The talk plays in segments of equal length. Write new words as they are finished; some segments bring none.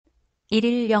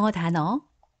일일 영어 단어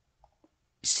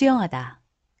수영하다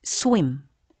swim,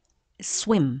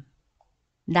 swim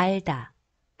날다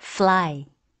fly,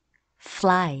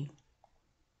 fly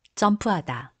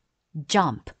점프하다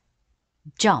jump,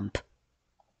 jump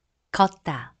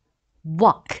걷다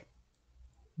walk,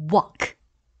 walk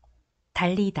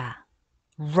달리다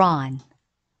run,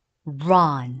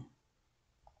 run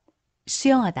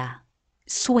수영하다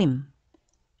swim,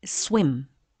 swim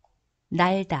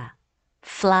날다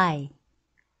fly,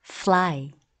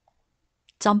 fly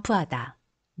점프하다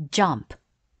jump,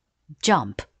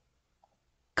 jump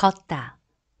걷다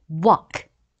walk,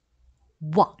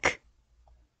 walk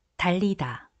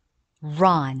달리다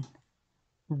run,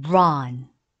 run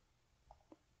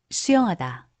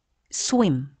수영하다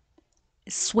swim,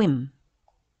 swim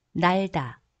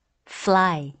날다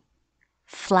fly,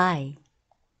 fly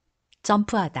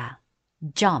점프하다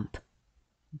jump,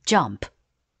 jump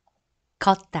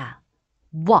걷다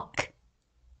walk,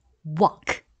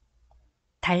 walk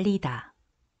달리다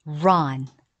run,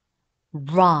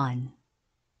 run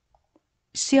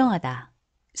수영하다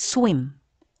swim,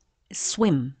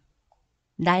 swim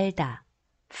날다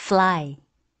fly,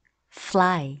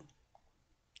 fly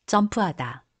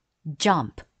점프하다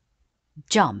jump,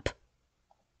 jump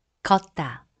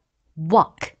걷다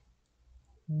walk,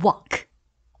 walk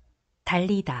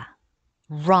달리다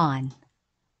run,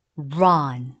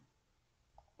 run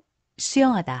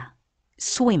수영하다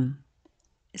swim,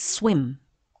 swim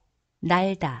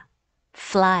날다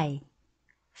fly,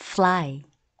 fly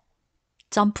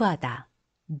점프하다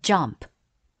jump,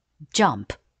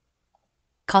 jump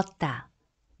걷다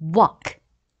walk,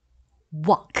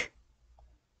 walk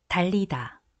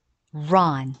달리다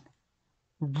run,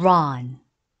 run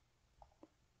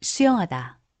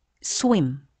수영하다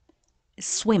swim,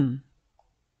 swim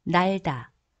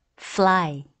날다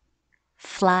fly,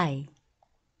 fly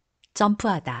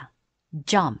점프하다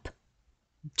jump,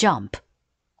 jump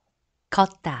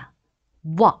걷다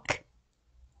walk,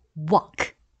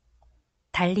 walk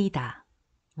달리다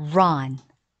run,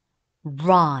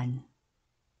 run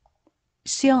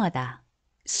수영하다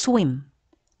swim,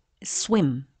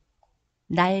 swim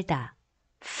날다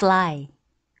fly,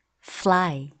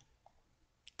 fly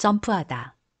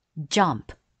점프하다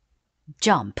jump,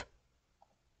 jump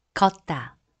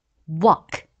걷다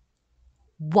walk,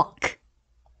 walk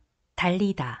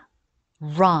달리다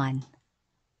run,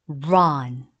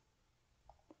 run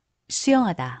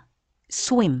수영하다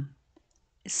swim,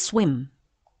 swim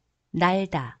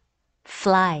날다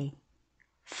fly,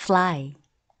 fly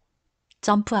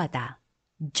점프하다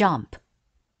jump,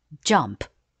 jump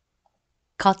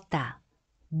걷다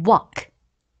walk,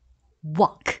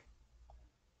 walk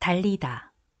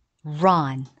달리다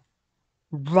run,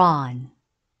 run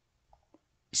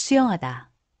수영하다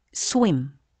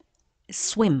swim,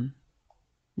 swim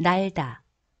날다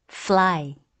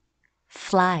fly,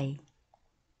 fly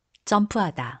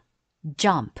점프하다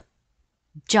jump,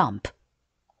 jump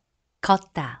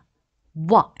걷다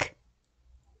walk,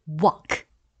 walk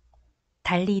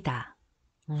달리다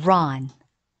run,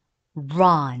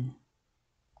 run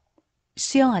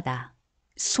수영하다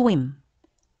swim,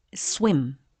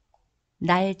 swim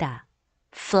날다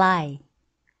fly,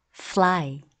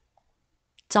 fly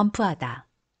점프하다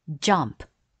jump,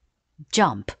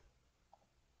 jump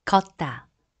걷다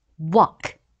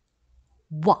walk,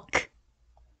 walk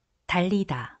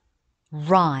달리다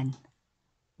run,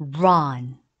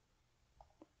 run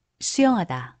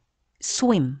수영하다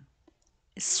swim,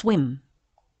 swim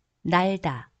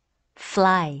날다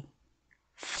fly,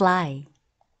 fly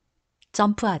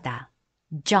점프하다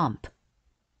jump,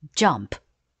 jump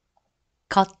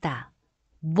걷다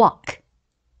walk,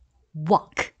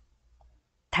 walk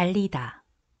달리다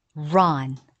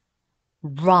run,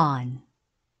 run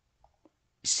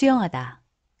수영하다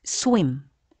swim,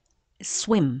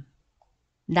 swim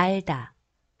날다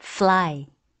fly,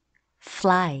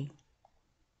 fly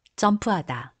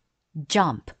점프하다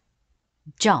jump,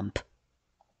 jump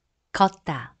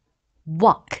걷다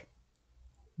walk,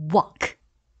 walk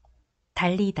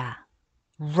달리다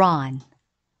run,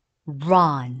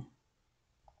 run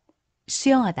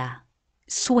수영하다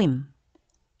swim,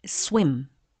 swim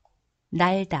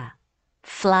날다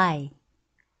fly,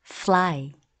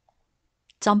 fly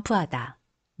점프하다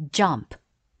jump,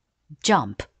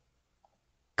 jump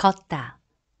걷다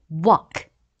walk,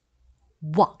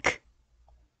 walk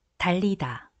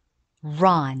달리다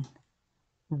run,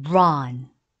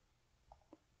 run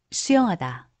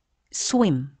수영하다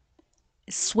swim,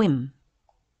 swim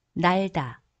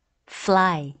날다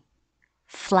fly,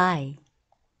 fly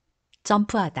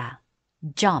점프하다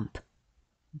jump,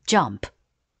 jump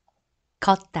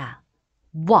걷다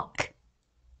walk,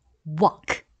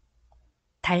 walk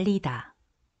달리다,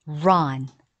 run,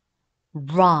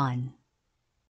 run.